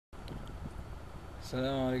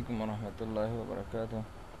السلام علیکم ورحمۃ اللہ وبرکاتہ.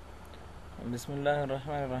 بسم الله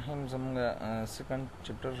الرحمن الرحیم. زمونږ سیکنډ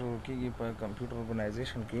چپټر شروع کیږي په کمپیوټر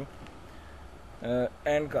ارګنایزیشن کې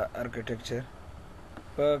اینڈ کا آرکیټیکچر.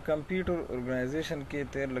 په کمپیوټر ارګنایزیشن کې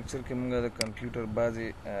تیر لیکچر کې موږ د کمپیوټر بعضې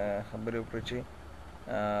خبرې وکړې چې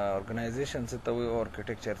ارګنایزیشن څه ته وایي او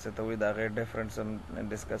آرکیټیکچر څه ته وایي، د هغې ډفرنس هم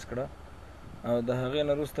ډسکس کړه او د هغې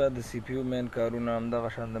نه وروسته د سی پي یو مین کارونه همدغه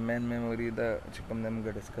شان د مین میموري د چې کوم دی موږ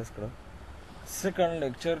ډسکس کړه. سیکنډ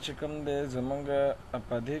لیکچر چې کوم دی زمونږ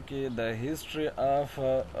په دې کې د هیسټري آف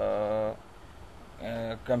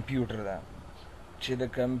کمپیوټر ده، چې د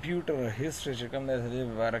کمپیوټر هیسټري چې کوم دی د دې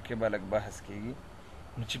په باره کې به لږ بحث کېږي.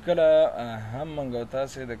 چې کله هم موږ او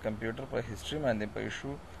تاسې د کمپیوټر په هیسټري باندې پوه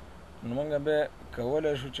شو، نو موږ بیا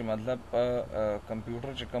کولی شو چې مطلب په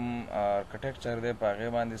کمپیوټر چې کوم آرکیټیکچر دی په هغې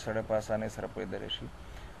باندې سړی په اسانۍ سره پوهېدلی شي.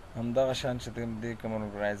 همدغه شان چې دې کوم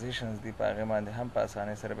ارګنایزیشنز دي په هغې باندې هم په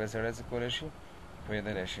اسانۍ سره به سړی څه کولی شي،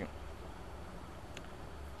 پوهېدلی شي.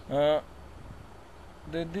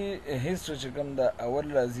 د دې هیسټري چې کوم ده اول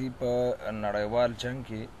راځي په نړیوال جنګ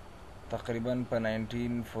کې تقریبا په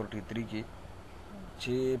 1943 کې،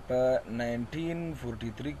 چې په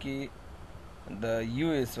 1943 کې د یو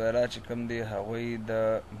ایس والا چې کوم دی هغوی د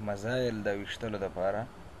مزایل د ویشتلو دپاره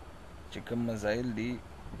چې کوم مزایل دي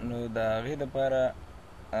نو د هغې دپاره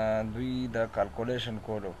دوی دا کالکولیشن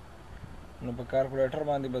کولو، نو په کالکولیټر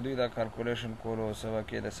باندې به دوی دا کالکولیشن کولو، څه به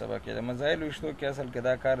کېده څه به کېده. مزایل ویشتو کې اصل کې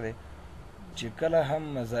دا کار دی چې کله هم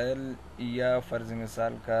مزایل یا فرض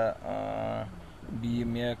مثال کا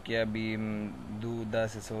بیم یک یا بیم دو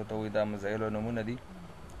داسې څه ورته وایي، دا مزایلو نومونه دي،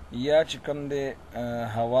 یا چې کوم دی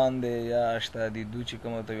هوان دی یا اشتادي دو چې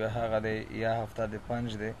کوم ورته وایي هغه دی، یا هفتاد پنج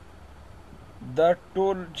دی. دا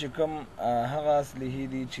ټول چې کوم هغه اصلحې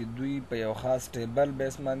دي چې دوی په یو خاص ټیبل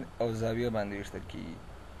بیس باندې او زاویه باندې ویشتل کېږي.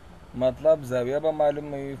 مطلب زاویه به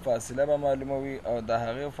معلومه وي، فاصله به معلومه وي، او د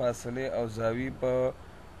هغې فاصلې او زاویې په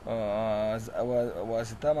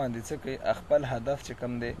واسطه باندې څه کوي، خپل هدف چې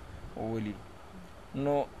کوم دی ولي.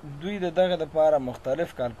 نو دوی د دغه دپاره مختلف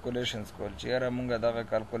کالکولیشنز کول چې یاره مونږ دغه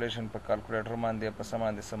کالکولیشن په کالکولیټر باندې په څه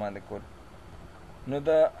باندې کول. نو د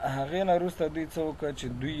هغې نه وروسته دوی څه وکړه چې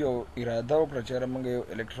دوی یو اراده وکړه چې یاره مونږ یو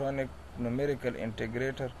الکترونیک نومیریکل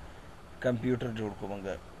انټیګریټر کمپیوټر جوړ کړو مونږ.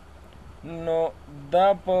 نو دا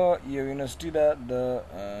په یو یونیورسټي ده د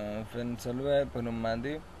پنسلوای په نوم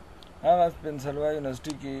باندې، هغه پنسلوای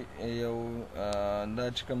یونیورسټي کې یو دا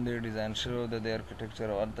چې کوم دی ډیزاین شوی د دې ارکیټیکچر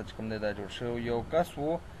او هلته چې کوم دی دا جوړ شوی یو کس و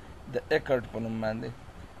د ایکرټ په نوم باندې.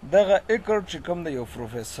 دغه ایکرټ چې کوم دی یو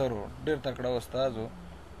پروفیسر و، ډېر تکړه استاد و،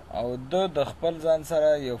 او ده د خپل ځان سره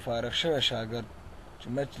یو فارغ شوی شاګرد چې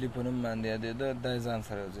مچلي په نوم باندې یادېده دا یې ځان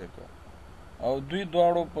سره یو ځای کړ، او دوی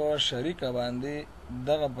دواړو په شریکه باندې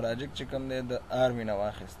دغه پراجیکټ چې کوم دی د آرمي نه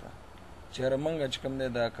واخیسته چې یاره مونږ چې کوم دی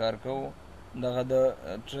دا کار کوو، دغه د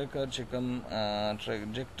ټریکر چې کوم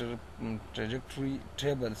ټریجکټري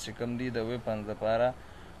ټیبلز چې کوم دي د ویپنز دپاره،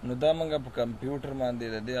 نو دا مونږ په کمپیوټر باندې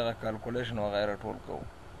د دې هغه کالکولیشن وغیره ټول کوو.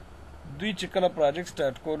 دوی چې کله پراجیکټ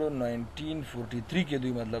سټارټ کولو 1943 کې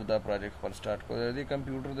دوی مطلب دا پراجیکټ خپل سټارټ کولو د دې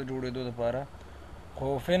کمپیوټر د جوړېدو دپاره، خو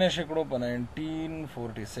فینش یې کړو په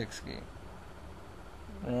 1946 کې.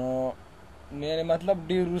 یعنې مطلب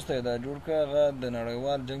ډېر وروسته یې دا جوړ کړه. هغه د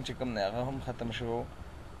نړیوال جنګ چې کوم دی هغه هم ختم شوی،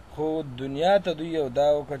 خو دنیا ته دوی یو دا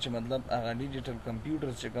وکړه چې مطلب هغه ډیجیټل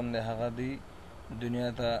کمپیوټرز چې کوم دی هغه دوی دنیا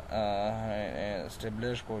ته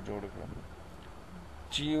اسټیبلیش کو جوړ کړه.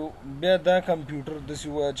 چې بیا دا کمپیوټر داسې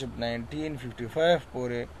وه چې 1955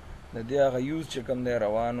 پورې د دې هغه یوز چې کوم دی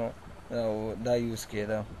روان و او دا یوز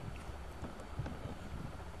کېده.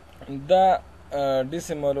 دا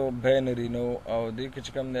ډیسیمل و، باینري نه و، او دې کې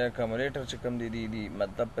چې کوم دی اکامولیټر چې کوم دی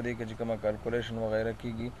مطلب په دې کې چې کومه کالکولیشن وغیره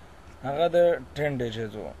کېږي هغه د 10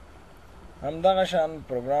 ډیجز و. همدغه شان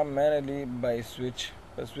پروګرام مینلی بای سویچ،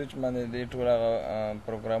 په سویچ باندې دې ټول هغه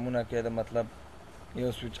پروګرامونه کېده، مطلب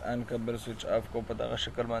یو سویچ آن که بل سویچ آف کو په دغه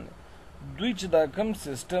شکل باندې. دوی چې دا کوم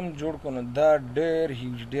سیسټم جوړ کړو نو دا ډېر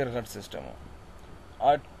هیوج ډېر غټ سیسټم و.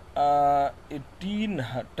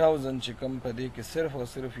 18,000 چې کوم په دې کې صرف او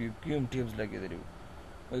صرف ویکیوم ټیوبز لګېدلي وو.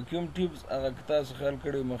 ویکیوم ټیوبز هغه که تاسو خیال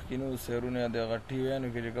کړی مخکینو سیرونو د هغه ټیویانو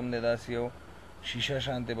کې چې کوم دی داسې یو شیشه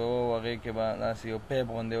شانتې به وه، هغې کې به داسې یو پیپ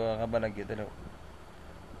غوندې و، هغه به لګېدلی و.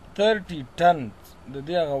 30 ټن د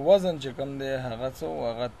دې هغه وزن چې کوم دی هغه څه و،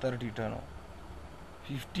 هغه 30 ټن و.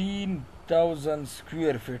 15,000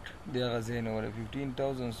 سکویر فیټ د هغه ځای نیولی.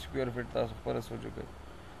 15,000 سکویر فیټ تاسو خپله سوچ وکړئ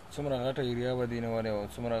څومره غټه ایریا به دې نیولی او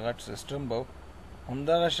څومره غټ سیسټم به و.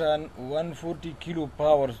 همدغه شان 140 کیلو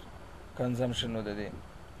پاور کنزمشن و د دې،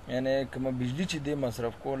 یعنې کومه بجلي چې دې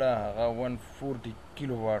مصرف کوله هغه 140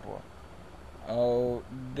 کیلو واټ وه، او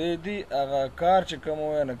د دې هغه کار چې کوم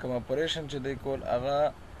وای نه کوم اپریشن چې دی کول هغه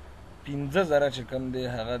 15,000 چې کوم دی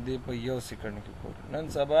هغه دی په 1 سکند کې کول. نن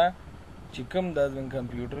سبا چې کوم د ځن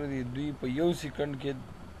کمپیوټر دی دوی په 1 سکند کې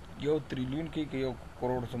 1 تریلیون کې 1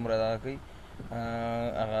 کروڑ څومره دا کوي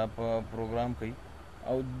هغه په پروګرام کوي.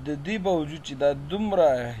 او د دې باوجود چې دا دومره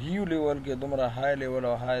هیو لیول کې دومره های لیول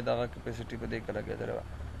او های دغه کیپاسټي په دې کې لګېدلی وه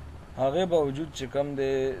هغې باوجود چې کوم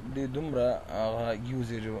دی د دومره هغه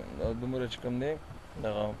یوزیج او دومره چې کوم دی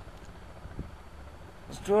دغه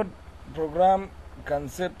stored program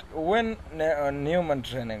concept when Newman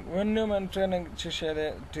training چې شی دی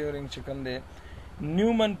ټیورینګ چې کوم دی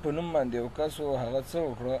نیومن په نوم باندې یو کس و هغه څه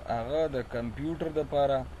وکړه هغه د کمپیوټر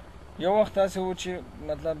دپاره یو وخت داسې و چې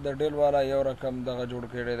مطلب د ډیل والا یو رقم دغه جوړ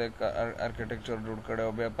کړی دی ارکیټیکچر جوړ کړی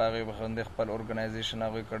او بیا په هغې باندې خپل ارګنایزیشن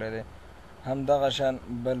هغوی کړی دی همدغه شان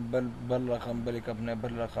بل رقم بلې کمپنۍ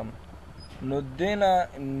بل رقم. نو دې نه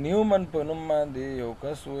نیومن په نوم باندې یو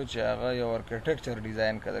کس و چې هغه یو ارکیټیکچر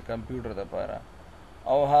ډیزاین کړه د کمپیوټر دپاره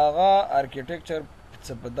او هغه ارکیټیکچر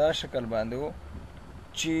څه په دا شکل باندې و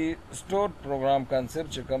چې سټور پروګرام کانسپټ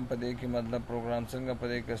چې کوم په دې کې مطلب پروګرام څنګه په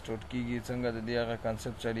دې کې سټور کیږي څنګه د دې هغه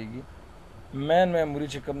کانسپټ چلیږي مین میموري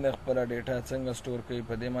چې کوم د خپل ډیټا څنګه سټور کوي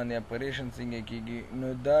په دې باندې اپریشن څنګه کیږي. نو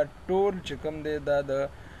دا ټول چې کوم دی دا د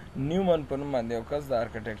نیومن په نوم باندې یو کس د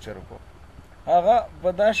ارکیټیکچر کو هغه په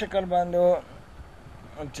دا شکل باندې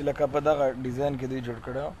چې لکه په دغه ډیزاین کې دی جوړ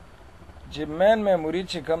کړی چې مین میموري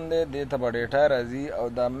چې کوم دی دې ته به ډیټا راځي او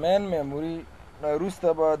دا مین میموري وروسته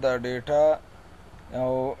به دا ډیټا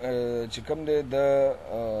او چې کوم دی د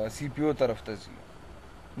سی پی او طرف ته ځي.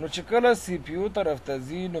 نو چې کله سی پی او طرف ته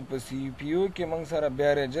ځي نو په سی پی او کې موږ سره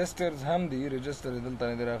بیا رجسټرز هم دي رجسټر دلته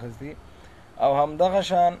نه دی راخیستي او همدغه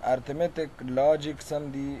شان ارتمیټک لاجکس هم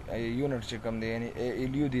دي یونټ چې کوم دی یعنی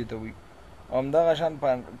ایل یو دی ته وایي او همدغه شان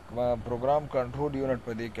پروګرام کنټرول یونټ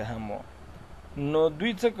په دې کې هم و. نو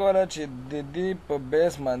دوی څه کوله چې د دې په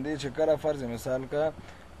بیس باندې چې کله فرض مثال کا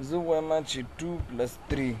زه وایم چې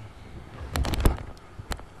 2+3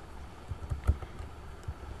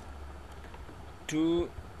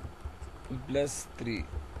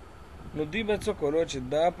 نو دوی به څه کولو چې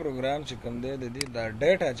دا پروګرام چې کوم دی د دې دا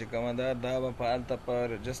ډیټا چې کومه ده دا به په هلته په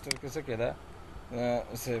رجسټر کې څه کېده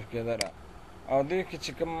سیف کېدله او دې کې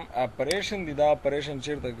چې کوم اپریشن دی دا اپریشن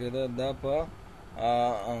چېرته کېده دا په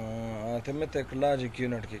ارتمیټک لاجک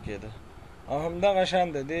یونټ کې کېده او همدغه شان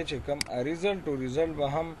د دې چې کوم ریزلټ او ریزلټ به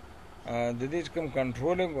هم د دې چې کوم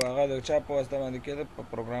کنټرولینګ و هغه د چا په واسطه باندې کېده په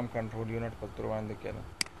پروګرام کنټرول یونټ په تور باندې کېده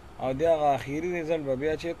او د هغه اخري ریزلټ به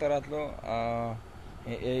بیا چېرته راتلو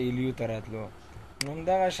ایل یو ته راتلو. نو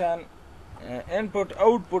همدغه شان انپوټ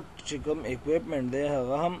آوټپوټ چې کوم اکوپمنټ دی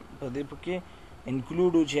هغه هم په دې پکې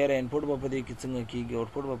انکلوډ و چې یاره انپوټ به په دې کې څنګه کېږي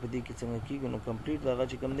آوټپوټ به په دې کې څنګه کېږي. نو کمپلیټ هغه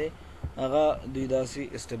چې کوم دی هغه دوی داسې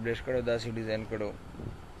اسټبلیش کړو داسې ډیزاین کړو.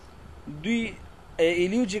 دوی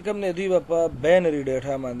ایل یو چې کوم دی دوی به په باینري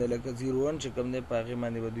ډیټا باندې لکه 0 1 چې کوم دی په هغې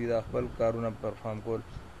باندې به دوی دا خپل کارونه پرفارم کول.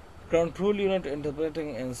 کنټرول یونټ انټرپریټینګ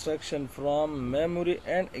انسټرکشن فرام میموري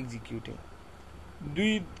اینډ ایگزیکیوټینګ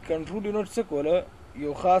دوی کنټرول یونټ څه کوله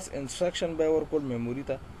یو خاص انسټرکشن به یې ورکول میموري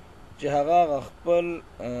ته چې هغه خپل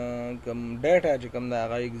کوم ډیټا چې کوم دی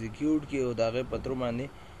هغه ایگزیکیوټ کړي او د هغې په تر باندې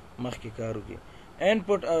مخکې کار وکړي.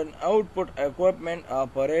 انپوټ اینډ آوټپوټ اکوپمنټ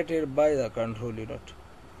اپریټډ بای د کنټرول یونټ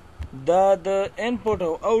دا د انپوټ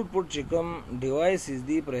او آوټپوټ چې کوم ډیوایسز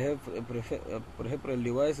دي پرهیپرل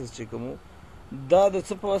ډیوایسز چې کوم دا د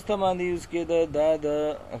څه په واسطه باندې یوز کېده دا د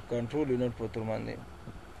کنټرول یونټ په تور باندې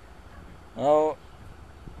او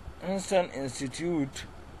Instant Institute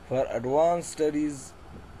for Advanced Studies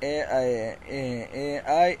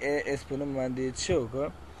AIAS په نوم باندې څه وکړه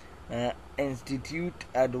انسټیټیوټ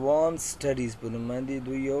اډوانس سټډیز په نوم باندې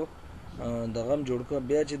دوی یو دغه هم جوړ کړه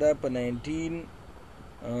بیا چې دا په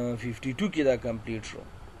 1952 کې دا کمپلیټ شو.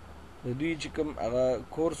 د دوی چې کوم هغه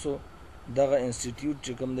کورس دغه انسټیټیوټ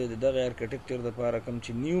چې کوم دی د دغه ارکیټیکچر دپاره کوم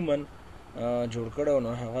چې نیومن جوړ کړی نو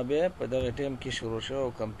هغه بیا په دغه ټایم کې شروع شو او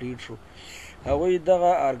کمپلیټ شو. هغوی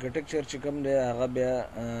دغه ارکیټیکچر چې کوم دی هغه بیا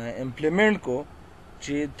امپلیمنټ کو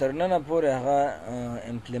چې تر ننه پورې هغه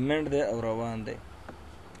امپلیمنټ دی او روان دی.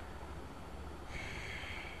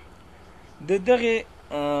 د دغې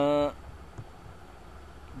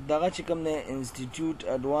چې کوم دی انسټیټیوټ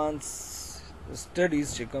اډوانس سټډیز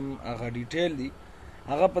چې کوم هغه ډیټیل دی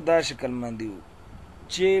هغه په دا شکل باندې و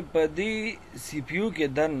چې په دې سی پی یو کې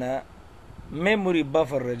دننه میموري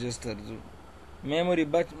بفر رجسټرز و میموري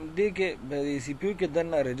دې کې په دې سی پی یو کې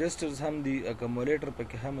دننه رجسټرز هم دي اکومولیټر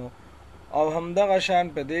پکې هم او همدغه شان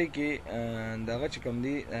په دې کې دغه چې کوم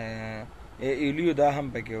دی ایلیو دا هم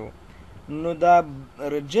پکې و. نو دا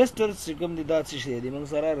رجسټرز چې کوم دي دا څه شی دی موږ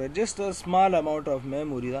سره رجسټر سمال اماونټ اف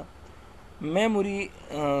میموري ده میموري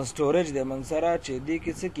سټوریج د موږ سره چې دې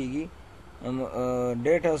کې څه کیږي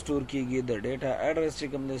ډیټا سٹور کیږي د ډیټا ایډرس چې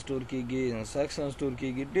کوم د سٹور کیږي انسټرکشن سٹور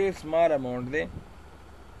کیږي ډیر سمال اماونټ دی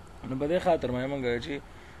نو په دې خاطر موږ چې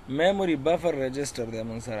میموري بفر رجسټر دی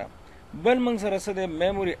موږ سره بل موږ سره څه دی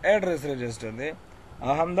میموري ایډرس رجسټر دی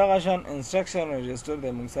همدغه شان انسټرکشن رجسټر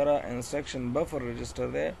دی موږ سره انسټرکشن بفر رجسټر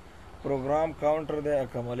دی پروګرام کاونټر دی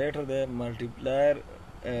اکمولیټر دی ملټی پلایر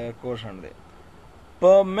کوشن دی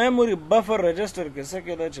په میموري بفر رجسټر کې څه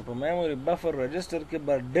کېده چې په میموري بفر رجسټر کې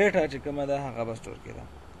به ډیټا چې کومه ده هغه به سټور کېده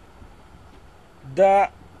دا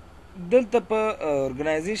دلته په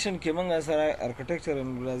ارګنایزیشن کې موږ سره ارکیټیکچر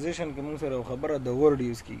ارګنایزیشن کې موږ سره خبره د ورډ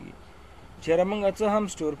یوز کیږي چېرې موږ څه هم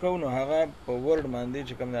سټور کوو نو هغه په ورډ باندې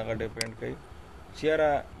چې کوم دی هغه ډیپینډ کوي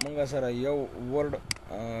چېرې موږ سره یو ورډ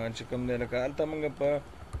چې کوم دی لکه هلته موږ په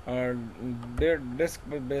ډیسک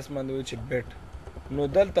بیس باندې وایو چې بیټ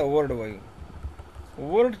نو دلته ورډ وایو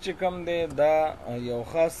ورډ چې کوم دی دا یو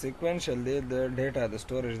خاص سیکوینشل دی د ډیټا د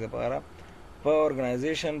سټوریج لپاره په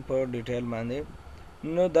ارګنایزیشن په ډیټیل باندې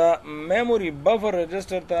نو دا میموري بفر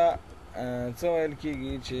رجسټر ته څه ویل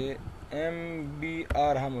کیږي چې ام بی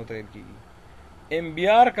آر هم ورته ویل کیږي ام بی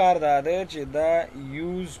آر کار دا دی چې دا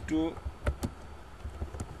یوز ټو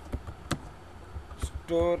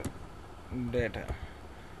سټور ډیټا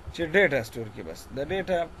چې ډیټا سټور کی بس د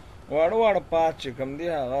ډیټا واړه پات چې کوم دی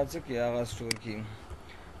هغه څه کی هغه سټور کی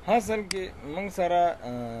حاصل کې موږ سره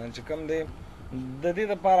چې کوم دی د دې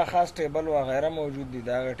لپاره خاص ټیبل و غیره موجود دي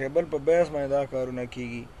دا ټیبل په بیس باندې دا کارونه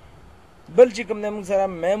کیږي بل چې کوم دی موږ سره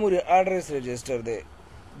میموري ایډرس رجسټر دی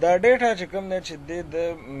دا ډیټا چې کوم دی چې د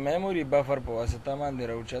میموري بفر په واسطه باندې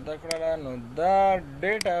راوچته کړله نو دا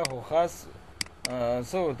ډیټا خو خاص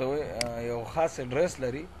څه ورته یو خاص اډرس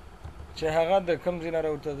لري چې هغه د کوم ځای نه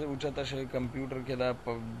راوچته شوی کمپیوټر کې ده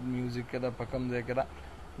په میوزیک کې ده په کوم ځای کې ده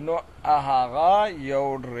نو هغه یو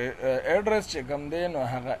ایډرس چې کوم دی نو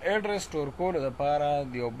هغه ایډرس سټور کولو دپاره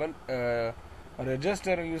د یو بل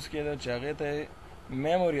رجسټر یوز کېده چې هغې ته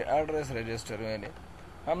میموري ایډرس رجسټر ویلې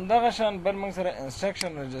همدغه شان بل موږ سره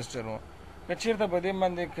انسټرکشن رجسټر و که چېرته په دې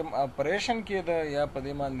باندې کوم اپریشن کېده یا په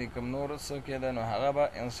دې باندې کوم نور څه کېده نو هغه به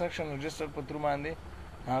انسټرکشن رجسټر په تر باندې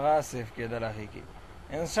هغه سیف کېدل هغې کې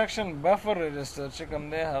انسټرکشن بفر رجسټر چې کوم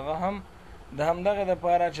دی هغه هم د همدغه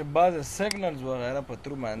دپاره چې بعض سیګنلز وغیره په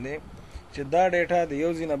تر باندې چې دا ډیټا د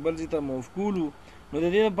یو ځای نه بل ځای ته موف کولو نو د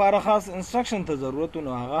دې لپاره خاص انسټرکشن ته ضرورت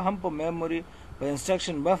نو هغه هم په میموري په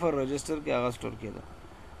انسټرکشن بفر رجسټر کې هغه سټور کېده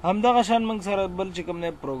همدغه شان موږ سره بل چې کوم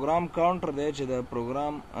دی پروګرام کاونټر دی چې د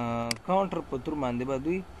پروګرام کاونټر په تر باندې به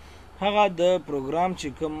دوی هغه د پروګرام چې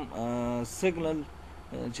کوم سیګنل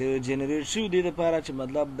چې جنریټ شوي دي دپاره چې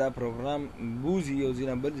مطلب دا پروګرام بوځي یو ځای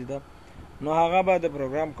نه بل ځای ته نو هغه به د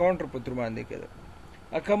پروګرام کاونټر په تر باندې کېده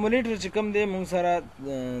اکمولیټر چې کوم دی موږ سره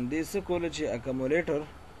دې څه کوله چې اکمولیټر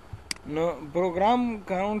نو پروګرام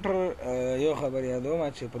کاونټر یو خبر یادوم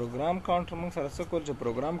چې پروګرام کاونټر موږ سره څه کول چې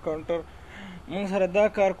پروګرام کاونټر موږ سره دا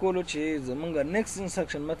کار کولو چې زمونږ نیکسټ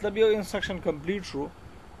انسټرکشن مطلب یو انسټرکشن کمپلیټ شو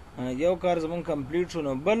یو کار زمونږ کمپلیټ شو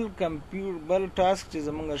نو بل ټاسک چې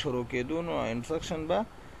زمونږ شروع کېدو نو انسټرکشن به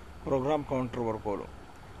پروګرام کاونټر ورکولو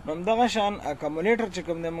نو همدغه شان اکمولیټر چې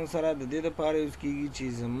کوم دی موږ سره د دې دپاره یوز کېږي چې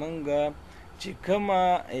زمونږ چې کومه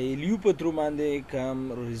ایلیو په ترو باندې کوم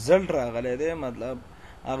ریزلټ راغلی دی مطلب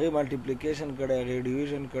هغې ملټیپلیکیشن کړی هغې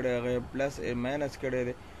ډیویژن کړی هغې پلس ماینس کړی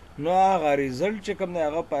دی نو هغه ریزلټ چې کوم دی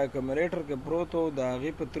هغه په اکمولیټر کې پروت و د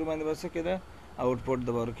هغې په تر باندې به څه کېده آوټپوټ د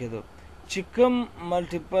به ورکېده چې کوم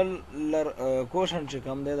ملټیپل کوشن چې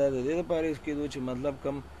کوم دی دا د دې دپاره یوز کېدو چې مطلب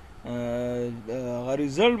کوم هغه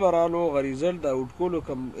ریزلټ به رالو هغه ریزلټ د آوټ کولو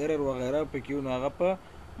کوم ایرر وغیره پکې و نو هغه په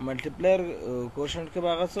ملټیپلایر کوشنټ کې به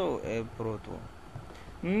هغه څه پروت و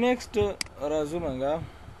نیکسټ راځو موږ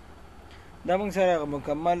دا موږ سره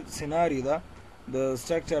مکمل سیناري ده د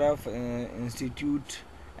سټرکچر آف انسټیټیوټ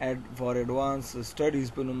فار ایډوانس سټډیز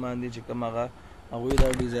په نوم باندې چې کوم هغه هغوی دا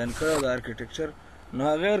ډیزاین کړی د ارکیټیکچر نو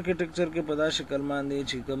هغه ارکیټیکچر کې په دا شکل باندې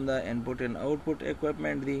چې کوم دا انپوټ اینډ آوټپوټ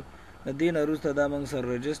اکوپمنټ دي د دې نه وروسته دا موږ سره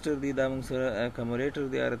رجسټر دي دا موږ سره اکمولیټر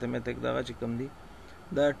دي ارتمیټک دغه چې کوم دي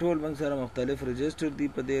دا ټول موږ سره مختلف رجسټر دي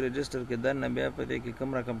په دې رجسټر کې دننه بیا په دې کې کوم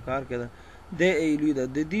رقم کار کوي د ایلیو ده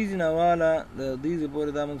د دې ځینواله د دې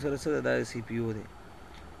پورې دا موږ سره څه دا سی پی یو دی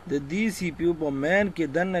د دې سی پی یو په مین کې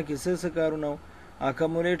دننه کې څه کارونه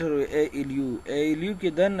اکمولیټر ایلیو کې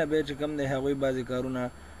دننه بیا چې کوم دی هغوی بعضې کارونه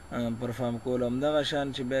پرفارم کول همدغه شان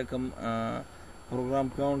چې بیا کوم پروګرام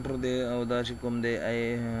کاونټر دی او دا چې کوم دی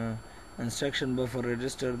انسټرکشن بفر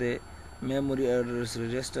رجسټر دی میموري ایډرس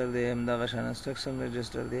رجسټر دی همدغه شان انسټرکشن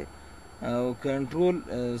رجسټر دی او کنټرول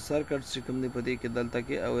سرکټس چې کوم دی په دې کې دلته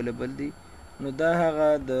کې اویلیبل دي نو دا هغه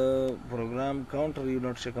د پروګرام کاونټر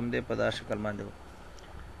یونټ چې کوم دی په دا شکل باندې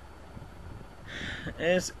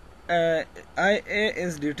اس آی ای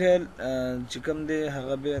اس ډیټیل چې کوم دی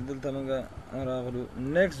هغه به دلته موږ راغلو.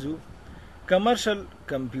 نیکسټ زو کمرشل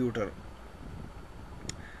کمپیوټر.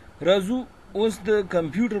 راځو اوس د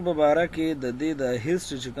کمپیوټر په باره کې د دې د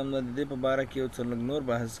هیستري چې کوم د دې په باره کې یو څه نور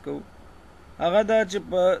بحث کوو. هغه دا چې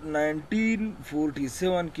په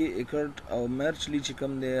 1947 کې ایکرټ او مرچلی چې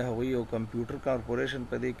کوم دی هغوی یو کمپیوټر کارپوریشن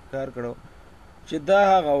په دې کې کار کړو چې دا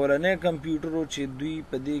هغه اولنی کمپیوټر و چې دوی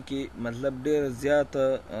په دې کې مطلب ډېر زیات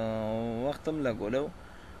وخت هم لګولو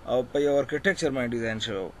او په یو ارکیټیکچر باندې ډیزاین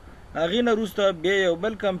شوی. هغې نه وروسته بیا یو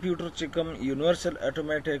بل کمپیوټر چې کوم یونیورسل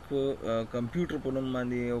اټومیټک کمپیوټر په نوم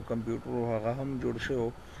باندې یو کمپیوټر هغه هم جوړ شوی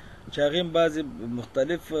چې هغې هم بعضې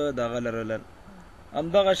مختلف دغه لرل.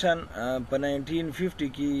 همدغه شان په 1950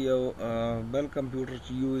 کې یو بل کمپیوټر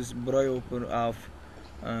چې یو اس برایو آف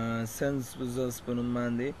سنسز په نوم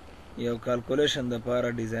باندې یو کالکولیشن د پاره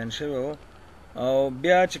ډیزاین شوی و او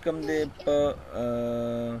بیا چې کوم دی په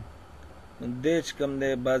دې چې کوم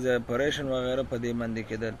دی بعضې اپریشن وغیره په دې باندې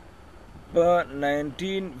کېدل. په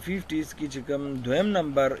 1950s کې چې کوم دویم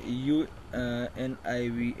نمبر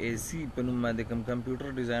UNIVAC په نوم باندې کوم کمپیوټر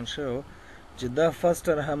ډیزاین شوی چې دا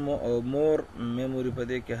فاسټر هم او مور میموري په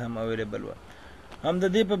دې کې هم اویلیبل و. هم د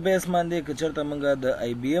دې په بیس باندې که چېرته موږ د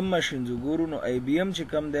IBM ماشینز وګورو نو IBM چې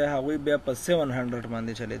کوم دی هغوی بیا په 700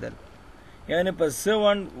 باندې چلیدل. یعنې په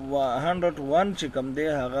 701 چې کوم دی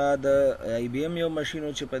هغه د IBM یو ماشین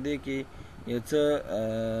و چې په دې کې یو څه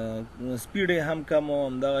سپیډ یې هم کم و.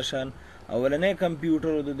 همدغه شان اولنی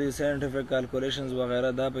کمپیوټر د دې ساینټیفک کالکولیشنز وغیره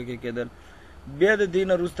دا پکې کېدل. بیا د دې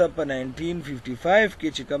نه وروسته په 1955 کې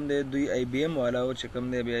چې کوم دی دوی IBM والا و چې کوم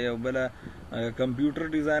دی بیا یو بله کمپیوټر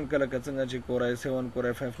ډیزاین کړه لکه څنګه چې کورای 7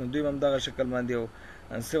 کورای 5 نو دوی هم دغه شکل باندې یو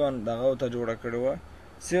 7 دغه ورته جوړه کړې وه.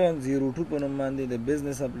 702 په نوم باندې د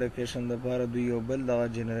بزنس اپلیکیشن دپاره دوی یو بل دغه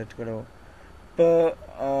جنریټ کړی و. په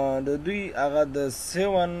د دوی هغه د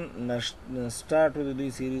 7 نه سټارټ و د دوی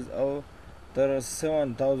سیریز او تر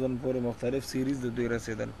 7000 پورې مختلف سیریز د دوی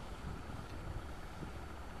رسېدل.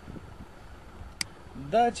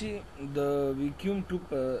 دا چې د ویکیوم ټیوب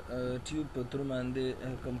په تر باندې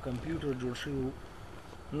کوم کمپیوټر جوړ شوی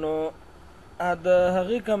نو د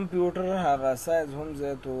هغې کمپیوټر هغه سایز هم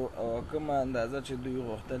زیات و او کومه اندازه چې دوی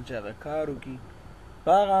غوښتل چې هغه کار وکړي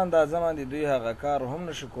په هغه اندازه باندې دوی هغه کار هم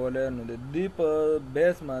نشو کولی. نو د دې په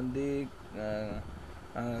بیس باندې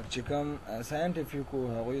چې کوم ساینټیفیکو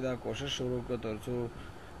هغوی دا کوشش شروع کړه تر څو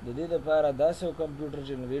د دې دپاره داسې یو کمپیوټر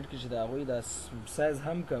جنریټ کړي چې د هغوی دا سایز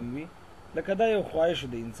هم کم وي. لکه دا یو خواهش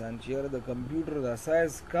د انسان چې یاره د کمپیوټر دا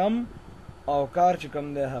سایز کم او کار چې کم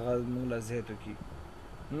دی هغه موږ له زیات وکړي.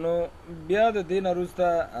 نو بیا د دې نه وروسته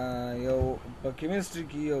یو په کیمسټري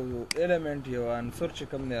کې یو ایلیمنټ یو عنصر چې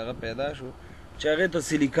کم دی هغه پیدا شو چې هغې ته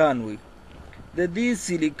سیلیکان وایي. د دې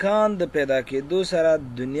سیلیکان د پیدا کېدو سره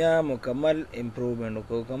دنیا مکمل امپروومنټ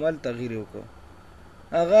وکړو، مکمل تغییر وکړو.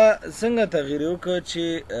 هغه څنګه تغییر وکړو چې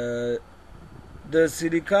د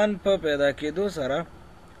سیلیکان په پیدا کېدو سره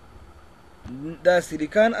دا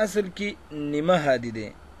سیلیکان اصل کې نیمه هادي دی،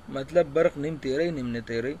 مطلب برق نیم تیری نیم نه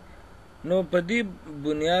تیری. نو په دې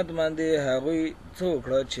بنیاد باندې هغوی څه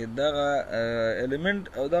وکړه چې دغه الیمنټ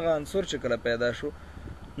او دغه عنصر چې کله پیدا شو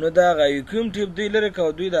نو دغه ویکیوم ټیپ دوی لرې کړه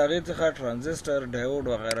او دوی د هغې څخه ټرانزسټر ډایوډ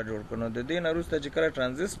وغیره جوړ کړه. نو د دې نه وروسته چې کله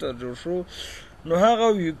ټرانزسټر جوړ شو نو هغه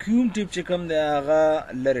ویکیوم ټیپ چې کوم دی هغه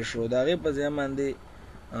لرې شو، د هغې په ځای باندې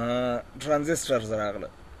ټرانزسټرز راغله.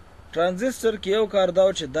 ټرانزسټر کې یو کار دا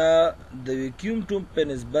و چې دا د ویکیوم ټیوب په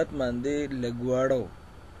نسبت باندې لږ واړه و،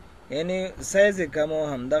 یعنې سایز یې کم و،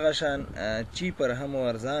 همدغه شان چیپر هم و،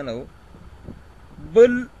 ارزانه و.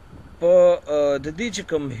 بل په د دې چې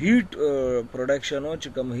کوم هیټ پروډکشن و، چې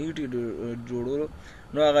کوم هیټ یې جوړولو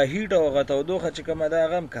نو هغه هیټ او هغه تودوخه چې کومه ده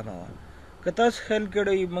هغه هم کمه وه. که تاسو خیال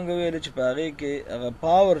کړئ موږ ویلو چې په هغې کې هغه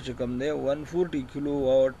پاور چې کوم دی 140 کیلو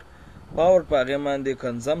واټ پاور په هغې باندې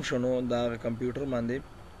کنزمشن و د هغه کمپیوټر باندې.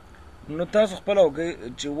 نو تاسو خپله وکړئ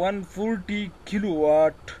چې 140 کیلو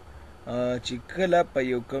واټ چې کله په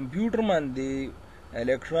یو کمپیوټر باندې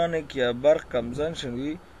الکترونیک یا برق کنزمشن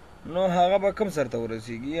وي نو هغه به کم سر ته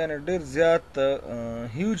ورسېږي، یعنې ډېر زیات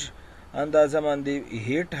هیوج اندازه باندې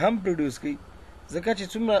هیټ هم پروډیوس کوي، ځکه چې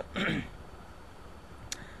څومره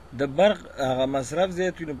د برق هغه مصرف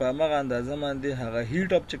زیات وي نو په همغه اندازه باندې هغه هیټ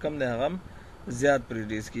اپ چې کوم دی هغه هم زیات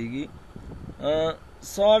پروډیوس کېږي.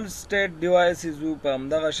 سالټ سټیټ ډیوایسز وو په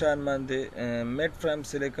همدغه شان باندې میټ فریم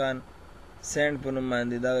سیلیکان سینډ په نوم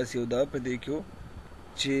باندې دغسې یو دغه په دې کې و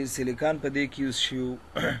چې سیلیکان په دې کې یوز شوي وو.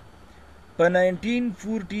 په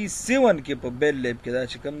 1947 کې په بیل لیب کې دا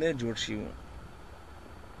چې کوم دی جوړ شوي وو.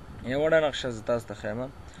 یو وړه نقشه زه تاسو ته ښیم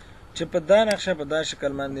چې په دا نقشه په دا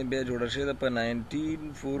شکل باندې بیا جوړه شوې ده. په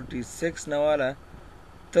 1946 نه واله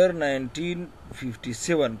تر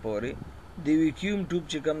 1957 پورې د ویکیوم ټوب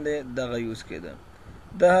چې کوم دی دغه یوز کېده.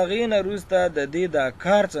 د هغې نه وروسته د دې دا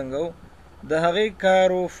کار څنګه و، د هغې کار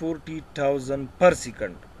و 40,000 پر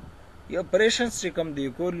سیکنډ. یا اپریشنز چې کوم دی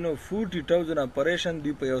کول نو 40,000 اپریشن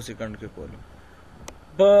دوی په یو سیکنډ کې کول.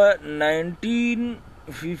 په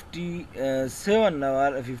 1957 نه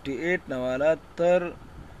 58 نه والا تر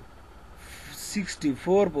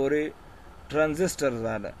 64 پورې ټرانزسټر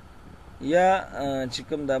رااله، یا چې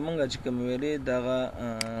کوم دا مونږ چې کوم ویلې دغه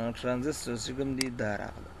ټرانزسټر چې کوم دی دا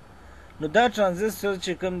راغله. نو دا ټرانزسټر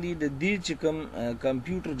چې کوم دی د دې چې کوم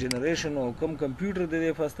کمپیوټر جنریشن او کوم کمپیوټر د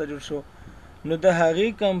دې فاسته جوړ شو، نو د هغې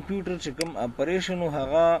کمپیوټر چې کوم اپریشن او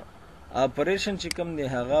هغه اپریشن چې کوم دی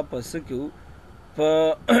هغه په څه کې و، په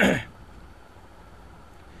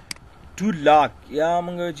 2 लाख یا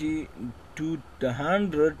مونږ چې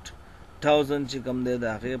 200,000 چې کوم دی د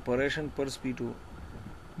هغې اپریشن پر سپیډ و.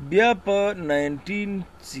 بیا په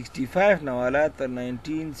 1965 نه والا تر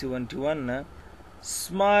 1971 نه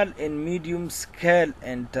سمال اینڈ میډیم سکیل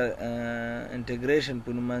انټیګریشن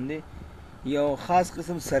په نوم باندې یو خاص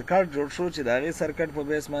قسم سرکټ جوړ شو چې د هغې سرکټ په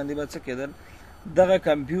بیس باندې به څه کېدل، دغه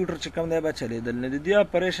کمپیوټر چې کوم دی به چلیدل. نو د دې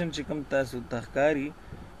اپریشن چې کوم تاسو ته ښکاري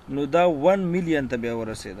نو دا 1 ملیون ته بیا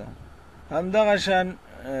ورسېده. همدغه شان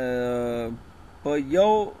په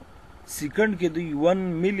یو سیکنډ کې دوی 1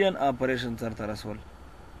 ملیون اپریشن سرته رسول.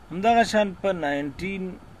 همدغه شان په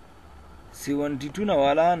 1972 نه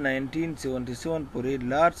والا 1977 پورې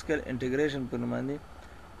لارج سکیل انټیګریشن په نوم باندې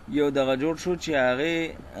یو دغه جوړ شو چې هغې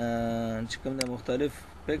چې کوم د مختلف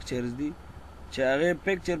پکچرز دي چې هغې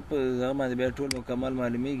پکچر په هغه باندې بیا ټول مکمل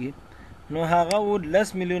معلومیږي. نو هغه و 10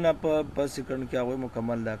 میلیونه په سیکنډ کې هغوی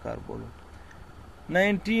مکمل دا کار کولو.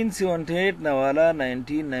 1978 نه والا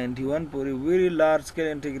 1991 پورې ویری لارج سکیل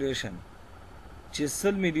انټیګریشن چې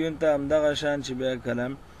 100 میلیون ته. همدغه شان چې بیا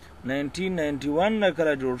کلم 1991 نه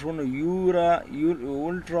کله جوړ شو نو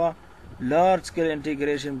اولټرا لارج سکیل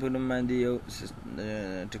انټیګریشن په نوم باندې یو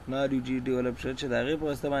ټیکنالوژي ډیولپ شو چې د هغې په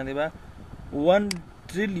واسطه باندې به 1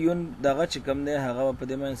 ټریلیون دغه چې کوم دی هغه به په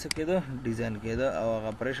دې باندې څه کېده ډیزاین کېده او هغه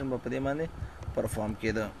اپریشن به په دې باندې پرفارم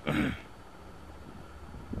کېده.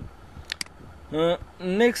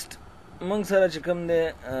 نیکسټ موږ سره چې کوم دی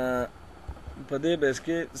په دې بیس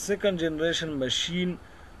کې سیکنډ جنریشن مشین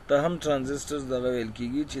ته هم ټرانزسټرز دغه ویل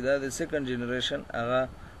کېږي چې دا د سیکنډ جنریشن هغه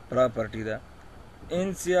پراپرټي ده.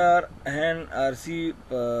 NCR and RC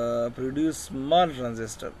produce small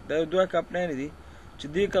transistor. دا دوه کمپنیانې دي چې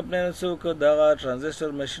دې کمپنیانو څه وکړه، دغه ټرانزسټر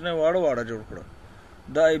مشینه واړه واړه جوړ کړه.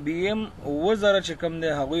 د IBM 2000 چې کوم دی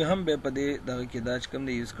هغوی هم به په دې دغه کې دا چې کوم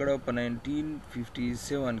دی یوز کړی په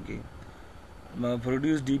 1957 کې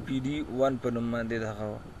پروډیوس DPD 1 په نوم باندې دغه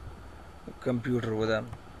کمپیوټر و. ده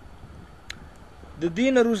د دې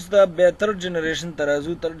نه وروسته بیا ترډ جنریشن ته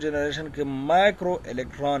راځو. ترډ جنریشن کې مایکرو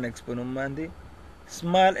الکترونکس په نوم باندې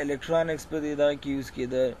سمال الکترونکس په دې دغه کې یوز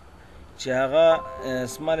کېده چې هغه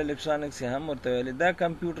سمال الکترونکس یې هم ورته ویلې. دا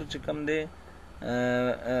کمپیوټر چې کوم دی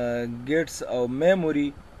ګیټس او میموري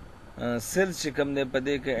سیلز چې کوم دی په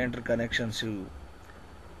دې کې انټر کنیکشن شوي.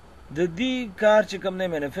 د دې کار چې کوم دی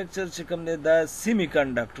مینوفیکچر چې کوم دی دا سیمی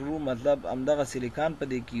کنډکټر و، مطلب همدغه سیلیکان په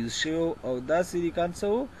دې کې یوز شوی او دا سیلیکان څه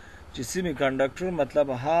و چې سیمی کنډکټر مطلب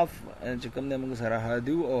هاف چې کوم دی موږ سره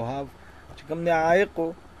هادي او هاف چې کوم دی عایق و.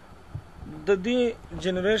 د دې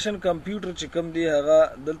جنریشن کمپیوټر چې کوم دی هغه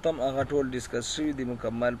دلته هم هغه ټول ډسکس شوي دي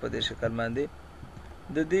مکمل په دې شکل باندې.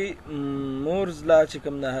 د دې مورز لا چې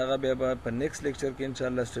کوم دی هغه بیا به په نیکسټ لیکچر کې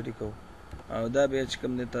انشاءالله سټډي کوو او دا بیا چې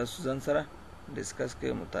کوم دی تاسو ځان سره ډسکس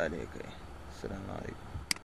کوئ، مطالعه کوئ. السلام علیکم.